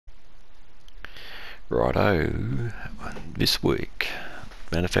Righto, this week,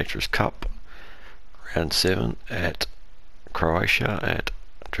 Manufacturers Cup, round 7 at Croatia at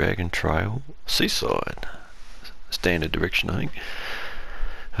Dragon Trail, Seaside, standard direction I think.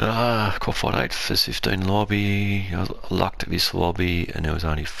 Qualified 8th for 15 lobby. I lucked at this lobby and there was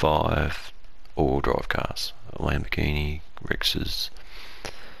only 5 all-wheel drive cars. Lamborghini, Rexes,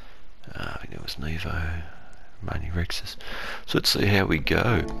 I think there was an Evo, mainly Rexes. So let's see how we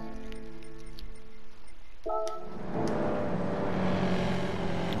go.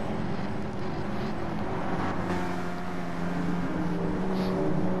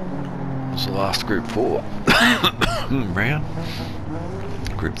 It's the last Group 4 round.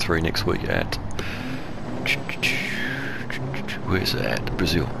 Group 3 next week at, where's that?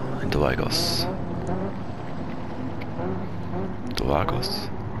 Brazil, in Lagos. Lagos.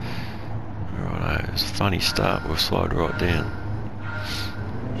 Righto, it's a funny start, we'll slide right down.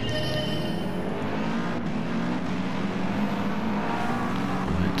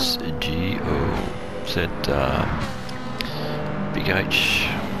 It's GTWS, Big H,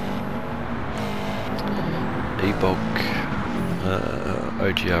 E-Bulk,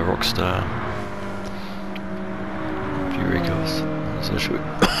 OGR Rockstar, a few recalls. I was actually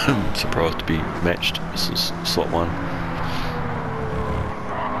surprised to be matched. This is slot 1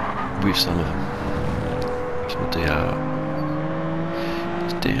 with some of them. Some DR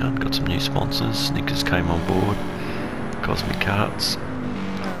is down, got some new sponsors. Snickers came on board, Cosmic Carts,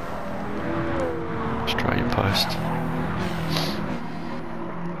 Australia Post,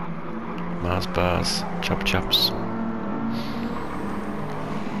 Mars Bars, Chup Chups.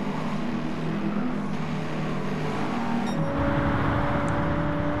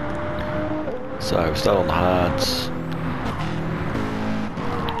 So we start on the hards.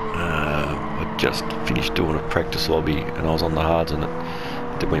 I just finished doing a practice lobby and I was on the hards and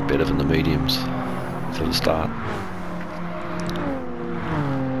it went better than the mediums for the start.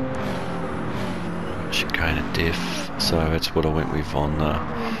 Chicane at def, so that's what I went with on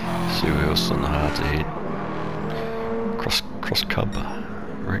see who else on the hards ahead. Cross Cub,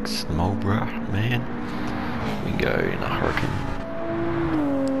 Rex, Marlborough, man. We can go in a Hurricane.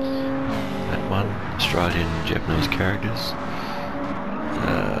 That one, Australian Japanese characters.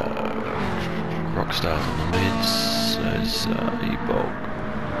 Rockstars on the mids, there's E-Bulk,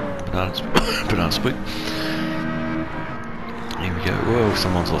 Banana Split. Here we go. Whoa,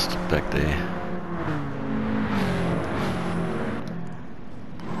 someone's lost it back there.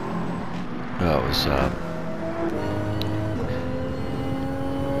 Oh, it was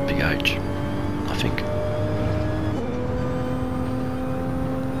Big H, I think.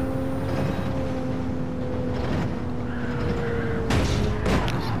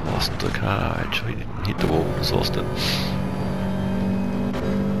 Lost the car, actually didn't hit the wall, just lost it.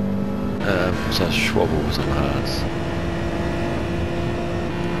 So Schwabble was on the hards.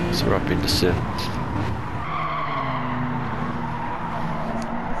 So we're up into 7th.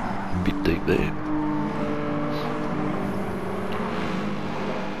 A bit deep there.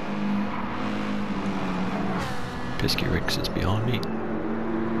 Pesky Rex is behind me.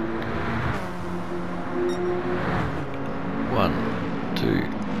 1, 2.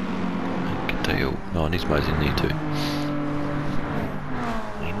 Oh, Nismo's in there too.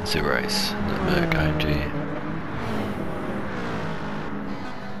 It's a race. The Merc AMG.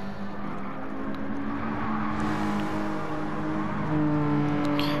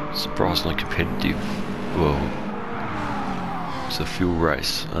 Surprisingly competitive. Well, it's a fuel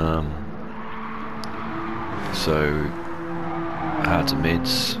race. So hards and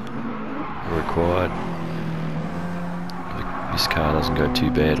meds are required. This car doesn't go too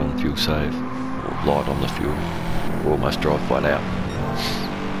bad on fuel save, or light on the fuel, or almost drive flat out.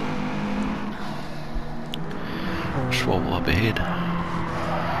 Schwabble up ahead.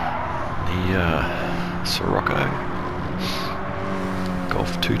 The Sirocco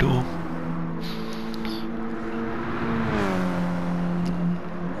Golf 2-door.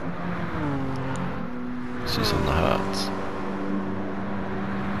 This is on the hards.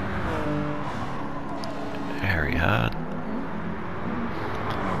 Harry Hard.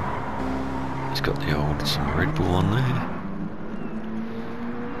 He's got the old some Red Bull on there.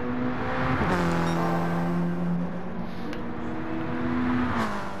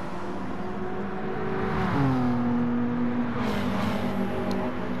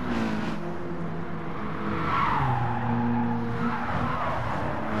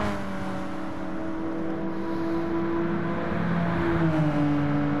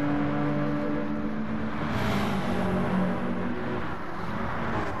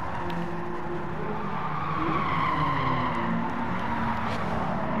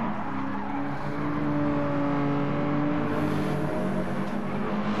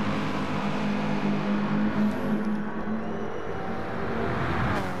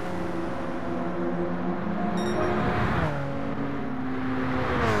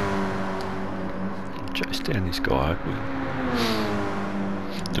 chase down this guy.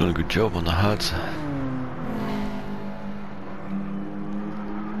 Doing a good job on the HUDs.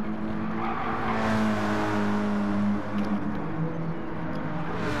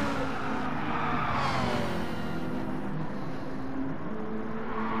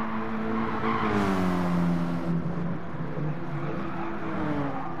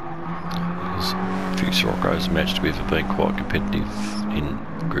 Rock races matched with have been quite competitive in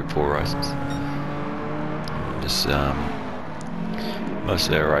Group 4 races. Just, most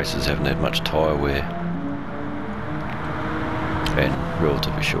of our races haven't had much tyre wear and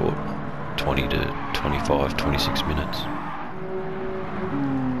relatively short, 20 to 25, 26 minutes.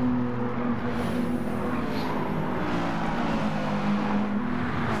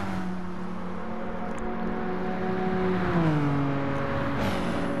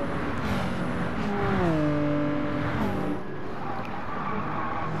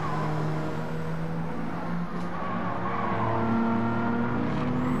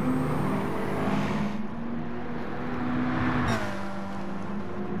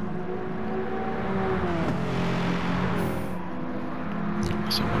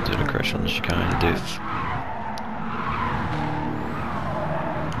 Someone's had a crash on the chicane to death.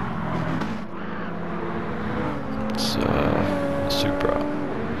 It's a Supra.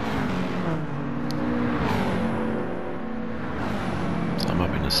 So I'm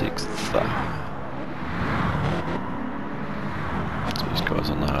up in the 6th. So these guys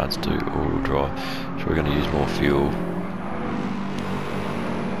on the hards do all-wheel drive. So we're going to use more fuel.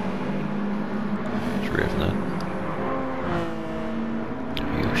 Just revving it.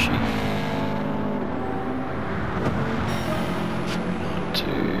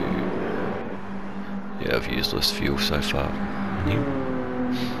 Yeah, I've used less fuel so far.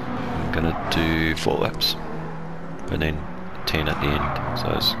 I'm gonna do 4 laps and then 10 at the end.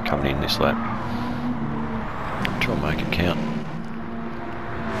 So it's coming in this lap. Try and make it count.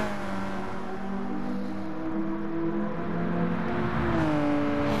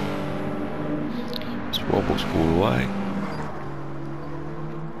 This wobble's pulled away.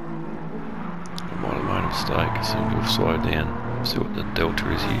 I might have made a mistake. I seem to have slowed down. See what the delta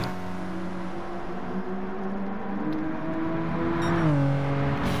is here.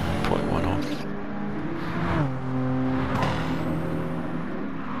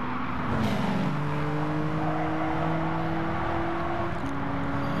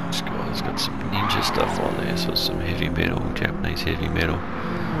 This guy's got some ninja stuff on there, so it's some heavy metal, Japanese heavy metal,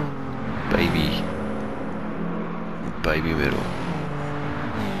 baby metal,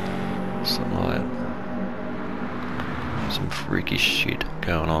 something like that. Some freaky shit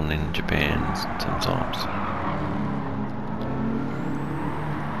going on in Japan sometimes.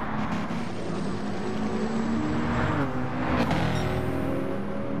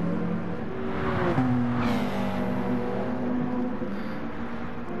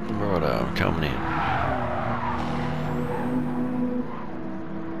 Righto, I'm coming in.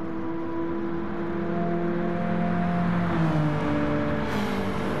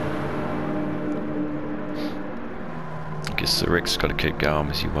 I guess the wreck's got to keep going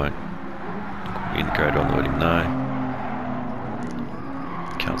because he won't indicate on to let him know.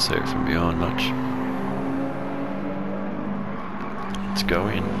 Can't see it from behind much. Let's go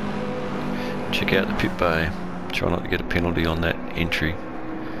in. Check out the pit bay. Try not to get a penalty on that entry.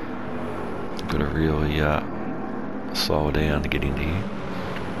 Got to really slow it down to get into here.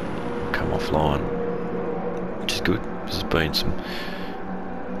 Come offline, which is good. There's been some,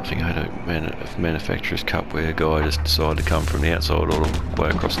 I think I had a manufacturer's cup where a guy just decided to come from the outside all the way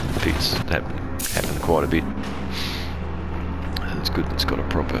across the pits. That happened quite a bit. It's good that it's got a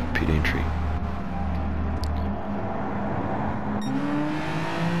proper pit entry.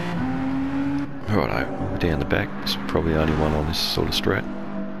 Righto, we're down the back. There's probably only one on this sort of strat.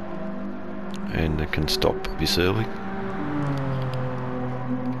 And it can stop this early.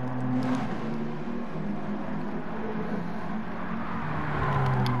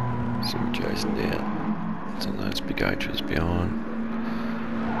 So we're chasing down. So those big H's behind.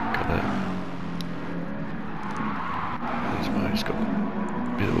 Got that. There's mate's got a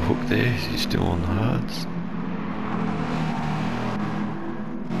bit of a hook there. He's still on the hards.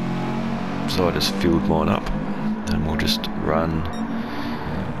 So I just filled mine up, and we'll just run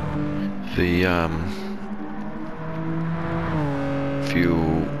the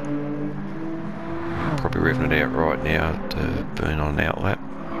fuel, probably revving it out right now to burn on an outlap.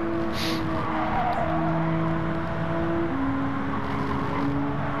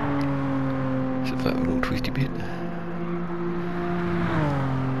 Except that little twisty bit.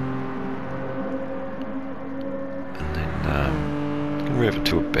 And then can rev it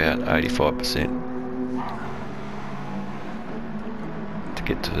to about 85%. to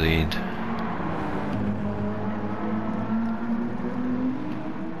get to the end.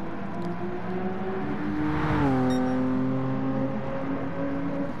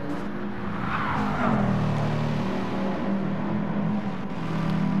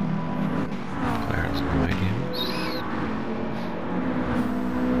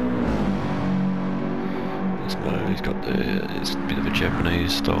 He's got it's a bit of a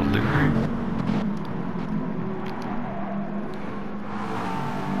Japanese style livery.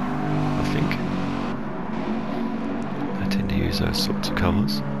 I think I tend to use those sorts of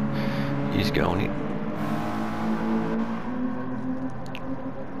colours. He's going it.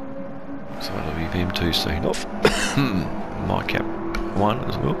 So that'll be them two seen off. My cap one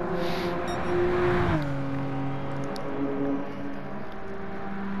as well.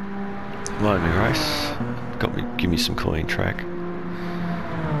 Lonely race. Give me some clean track.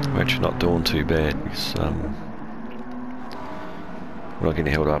 We're actually not doing too bad because we're not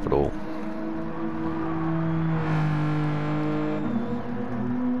getting held up at all.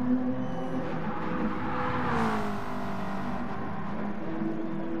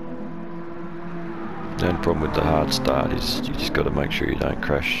 The only problem with the hard start is you just got to make sure you don't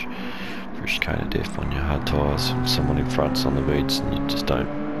crash for a chicane of death on your hard tyres and someone in front's on the medians, and you just don't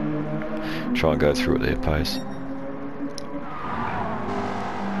try and go through at their pace.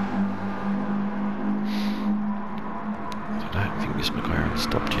 I don't think this McLaren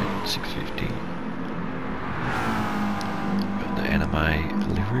stopped yet. 650. Got the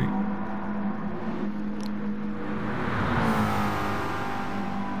anime livery.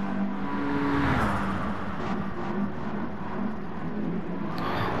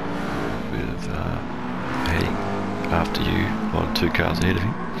 Bit of heading after you on 2 cars ahead of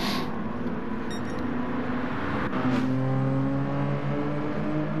him.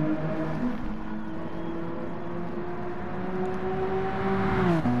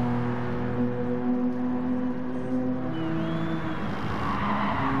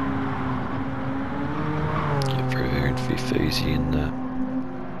 Easy in the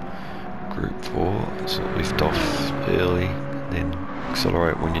group 4, so lift off early, then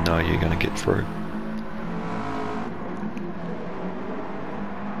accelerate when you know you're going to get through.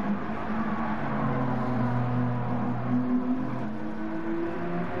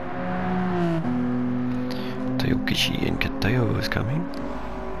 Teokishi and Kateo is coming.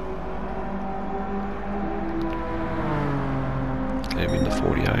 They're in the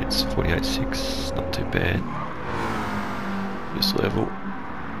 48s, 48.6, not too bad. This level.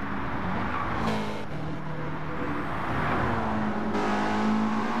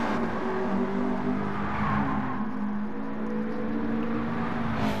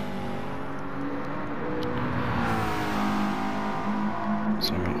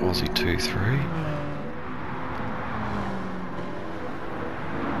 So I'm at Aussie 2-3.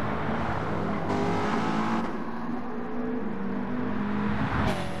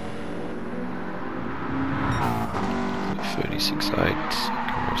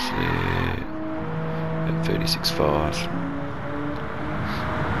 Across there at 36.5.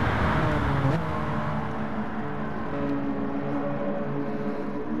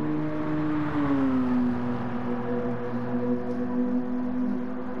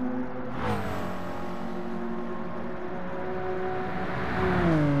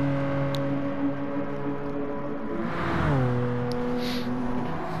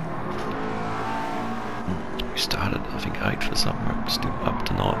 We started, I think, 8th for somewhere, still up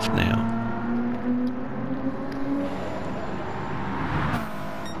to 9th now.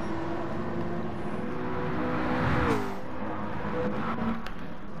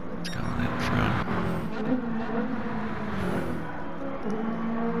 Let's go on that front.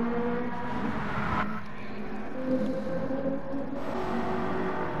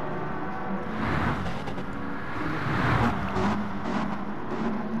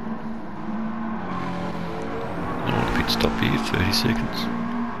 Stop here, 30 seconds.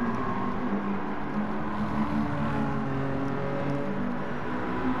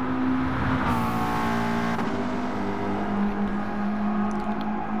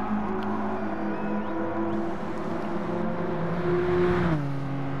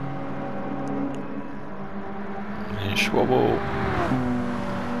 And Schwabble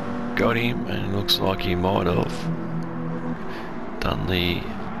got him, and it looks like he might have done the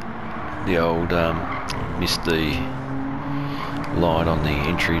old missed the line on the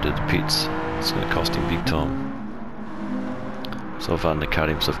entry to the pits. It's going to cost him big time. So I've undercut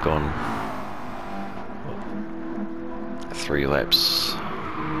him, so I've gone 3 laps.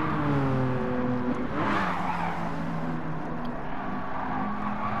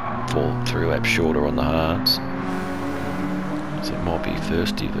 Fall 3 laps shorter on the hards. So it might be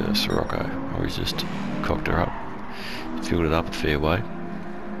thirsty versus Rocco, or he's just cocked her up, filled it up a fair way.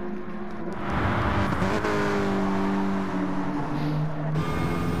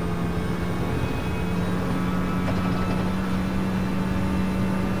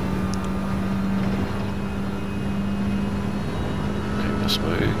 Keep it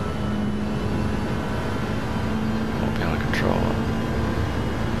smooth. Might be able to control it.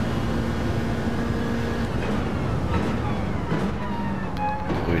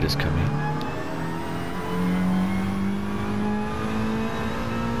 Just come in.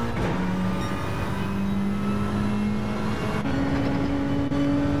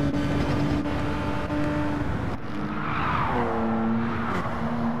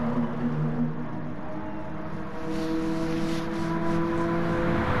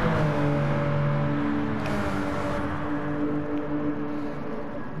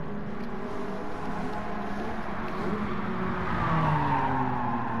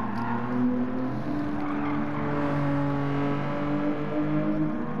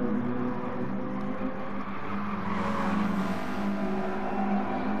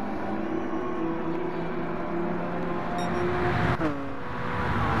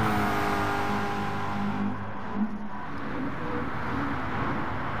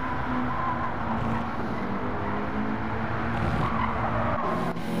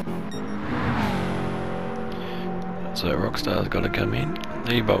 So Rockstar's got to come in,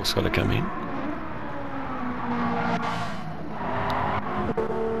 E-Bolt's got to come in.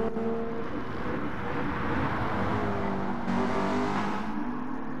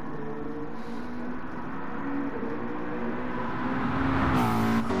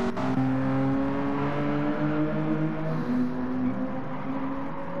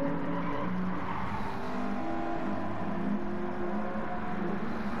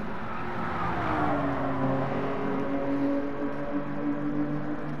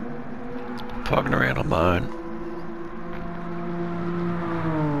 Plugging around on my own.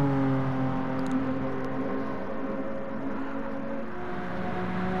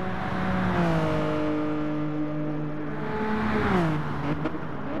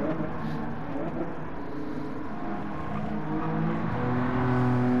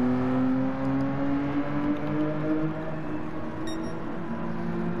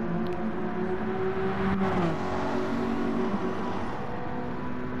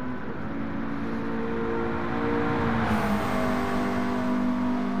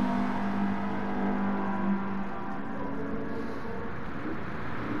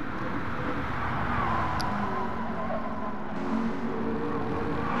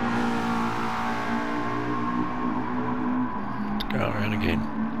 Go around again.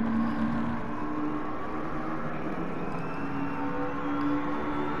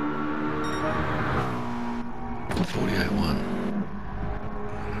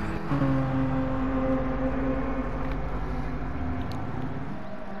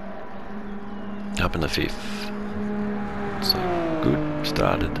 Up in the 5th. So good,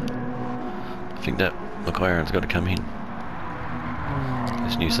 started. I think that McLaren's got to come in.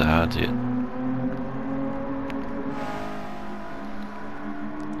 This new Sahar's yet.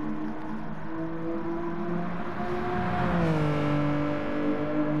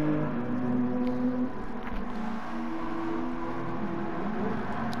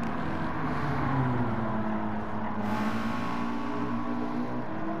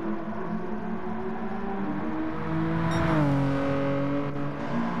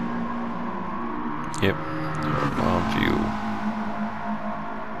 Yep, on fuel.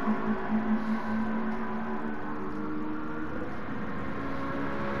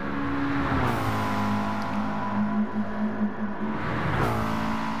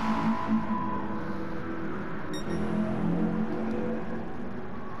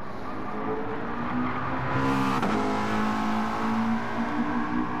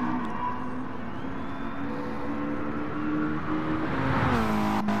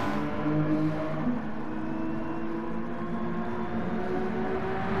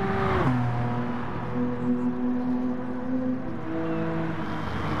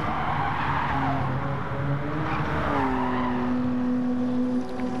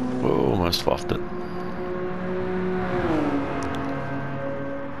 Almost fluffed it.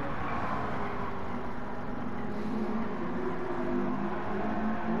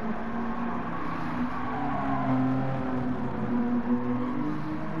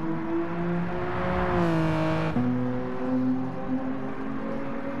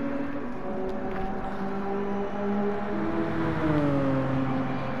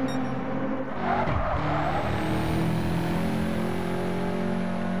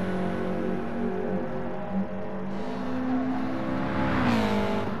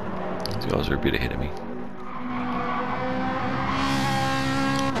 guys are a bit ahead of me.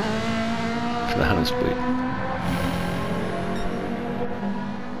 For the 100 speed.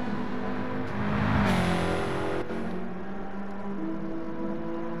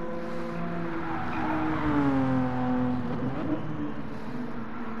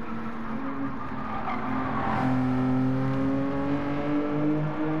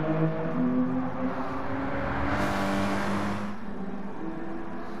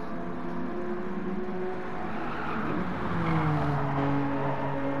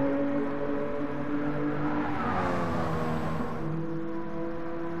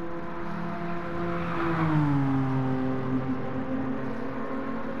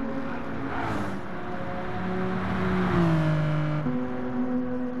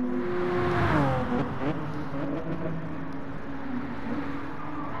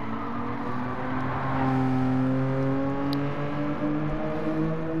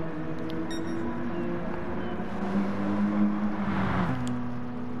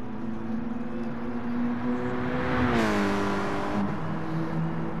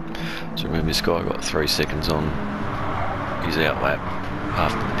 So remember, this guy got 3 seconds on his out lap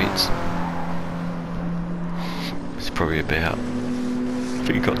after the pits. It's probably about, I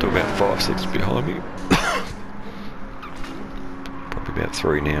think he got to about 5 seconds behind me. Probably about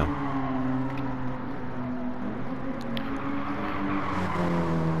 3 now.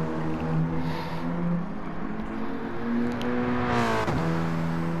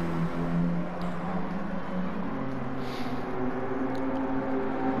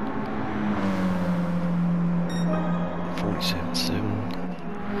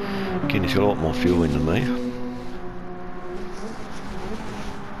 Again, he's got a lot more fuel in than me.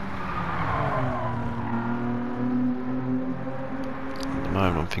 At the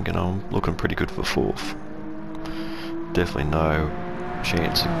moment I'm thinking I'm looking pretty good for 4th. Definitely no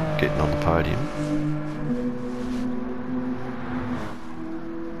chance of getting on the podium.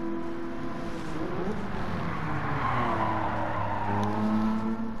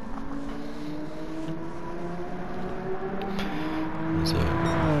 There's a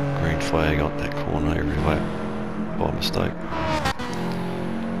green flag on that corner every lap by mistake.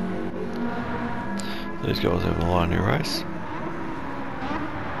 These guys have a line new race.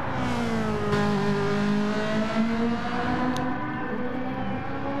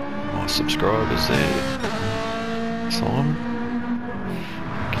 My subscribers there, Simon,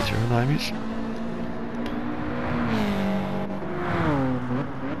 guess your name is.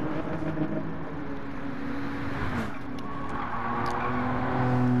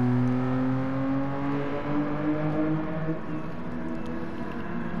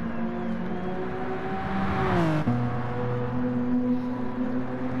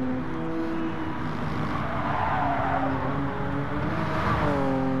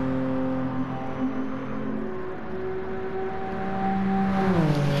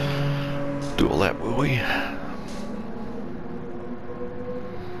 Do a lap, will we?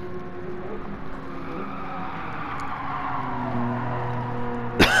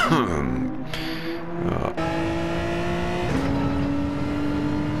 Right.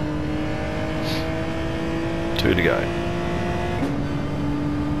 2 to go.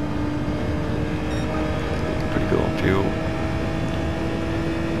 Pretty good on fuel.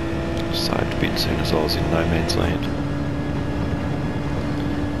 Saved a bit as soon as I was in no man's land.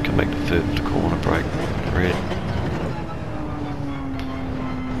 Come back to 3rd corner, brake, red.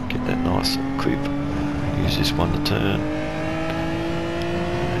 Get that nice clip. Use this one to turn.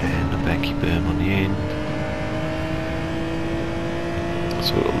 And a banky berm on the end.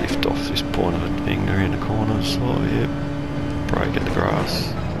 Sort of lift off this point of the thing around the corner. So yeah, brake in the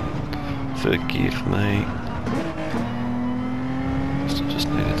grass. 3rd gear for me. So just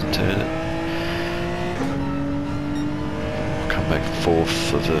needed to turn it. Back 4th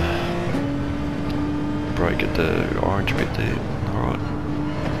for the brake at the orange bit there. Alright.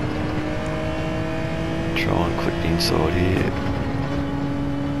 Try and click the inside here.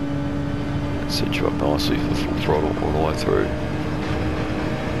 That sets you up nicely for full throttle all the way through.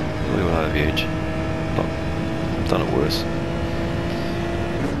 Really went over the edge. But I've done it worse.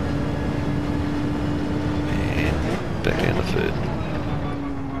 And back down to 3rd.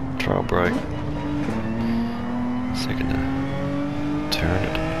 Trail brake. 2nd to turn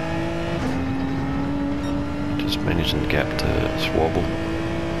it. Just managing the gap to swabble.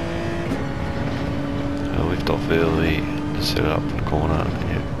 I lift off early to set it up in the corner.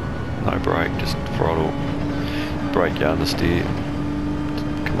 Yeah, no brake, just throttle. Brake you understeer.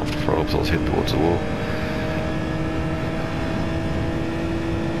 Come off the throttle because I was heading towards the wall.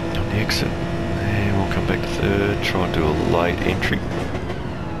 On the exit. And we'll come back to 3rd. Try and do a late entry.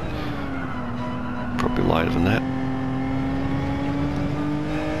 later than that.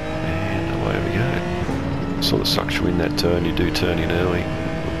 And away we go. Sort of sucks you in that turn. You do turn in early,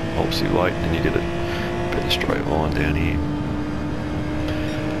 obviously late, and then you get a better straight line down here.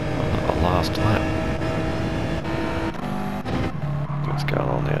 A last lap. What's going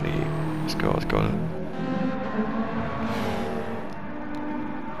on down here? This guy's got it.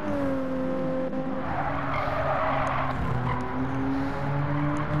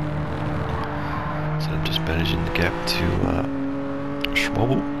 Managing the gap to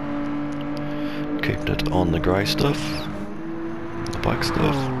Schwabble, keeping it on the grey stuff, the black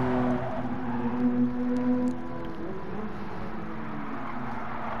stuff.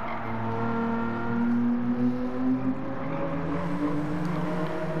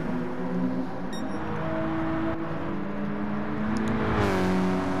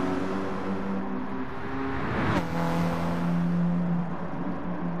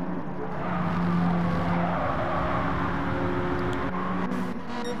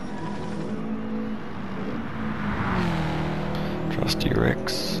 Trusty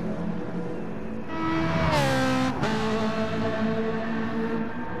Rex.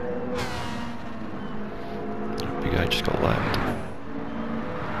 Big A just got lapped.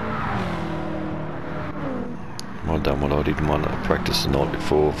 Might have done what I did in one practice the night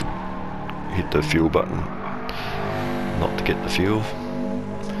before. Hit the fuel button, not to get the fuel.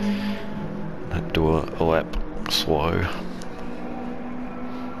 Had to do a lap slow.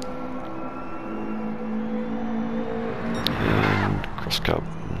 Cup,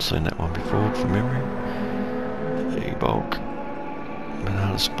 I've seen that one before from memory. E-bulk,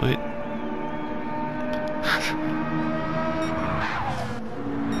 banana split.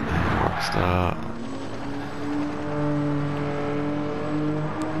 Rockstar.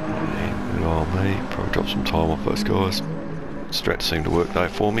 And good old me, probably dropped some time off those guys. Strat seemed to work though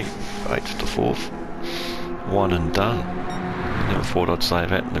for me. 8th to 4th. One and done. Never thought I'd say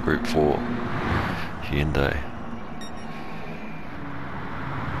that in the Group 4 Hyundai.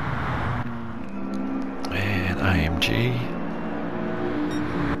 AMG,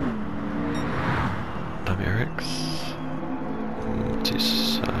 WRX, what's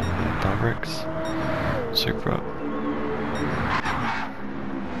this, WRX, Supra,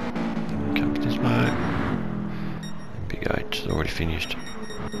 comes this mode, Big H is already finished.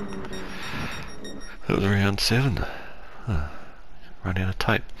 That was round 7, run out of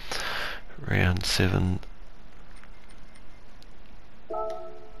tape, round 7.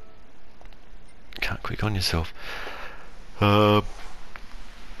 Can't click on yourself. We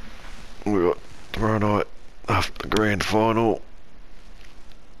got tomorrow night after the grand final.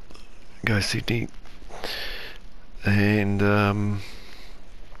 Go Sydney. And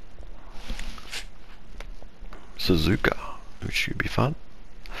Suzuka, which should be fun.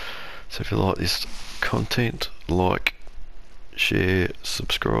 So if you like this content, like, share,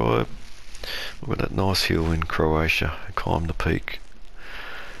 subscribe. We've got that nice hill in Croatia. Climb the peak.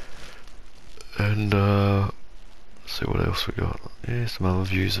 And see what else we got. Yeah, some other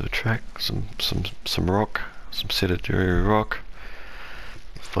views of the track, some rock, some sedentary rock,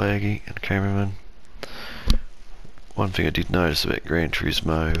 flaggy and cameraman. One thing I did notice about Gran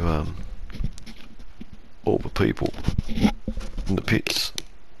Turismo, all the people in the pits,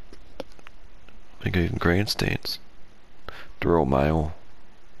 I think even grandstands, they're all male,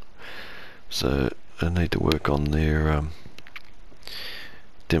 so they need to work on their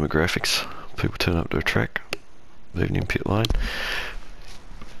demographics. People turn up to a track, leaving in pit lane.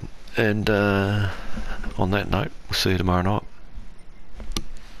 And on that note, we'll see you tomorrow night.